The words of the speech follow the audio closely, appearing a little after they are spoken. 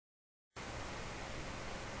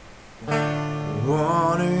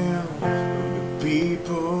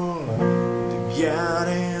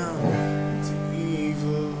forgetting the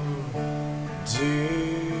evil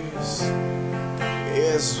days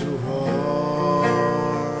is war.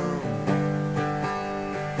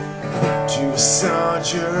 To a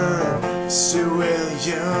soldier,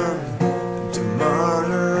 civilian, the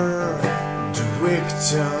martyr, the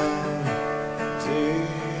victim,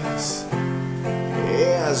 this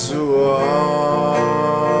is war.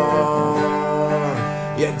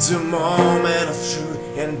 Yet the moment of truth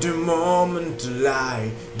and the moment to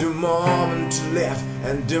lie, the moment to live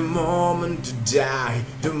and the moment to die,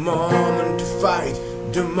 the moment to fight,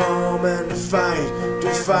 the moment to fight,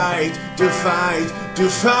 to fight, to fight, to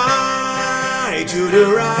fight, to the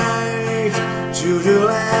right, to the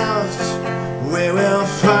left, we will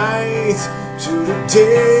fight to the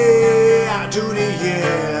day, to the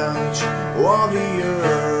edge of the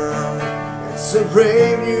earth. It's a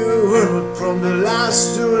brave new world, from the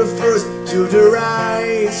last to the first, to the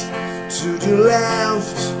right, to the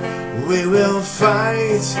left, we will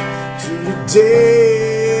fight to the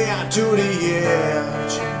day, to the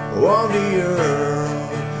edge of the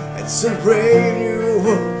earth. It's a brave new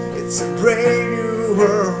world, it's a brave new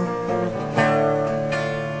world.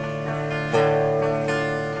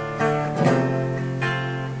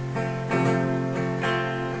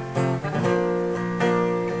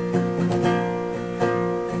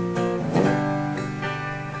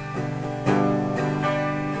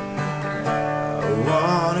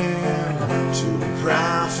 To the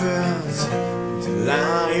prophet, the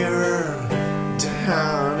liar, the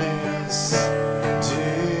honest,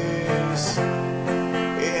 this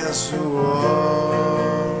is the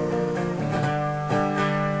war.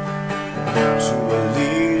 To a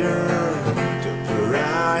leader, the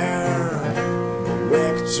pariah, the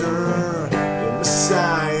victor, the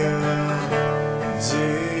messiah, this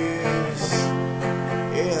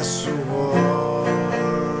is the war.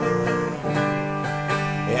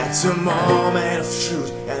 It's a moment of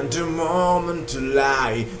truth and the moment to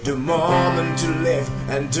lie, the moment to live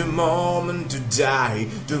and the moment to die,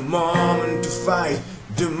 the moment to fight,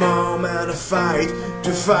 the moment to fight,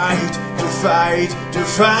 to fight, to fight, to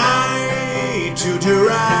fight, to the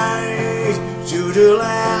right, to the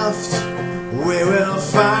left, we will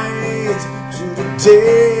fight to the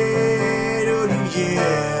day, to the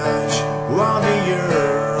edge of the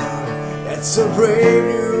earth. It's a brave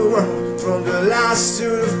new world, from the last to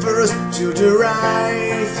the first, to the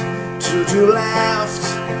right, to the left,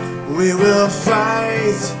 we will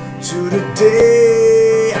fight to the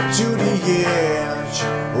day, to the edge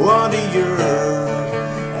of the earth.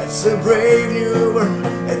 It's a brave new world,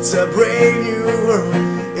 it's a brave new world,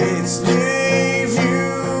 it's a brave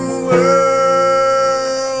new world.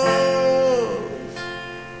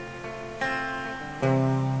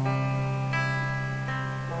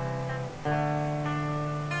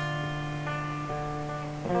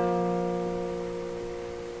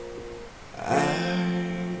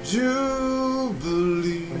 Do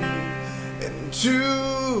believe into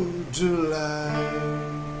the light.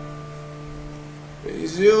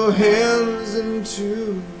 Raise your hands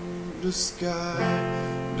into the sky.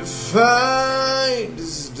 The fight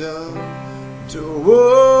is done, the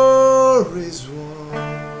war is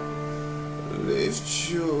won. Lift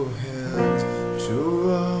your hands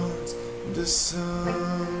towards the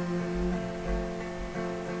sun,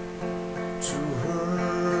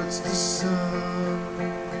 towards the sun,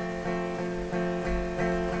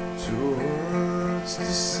 towards the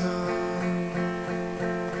sun.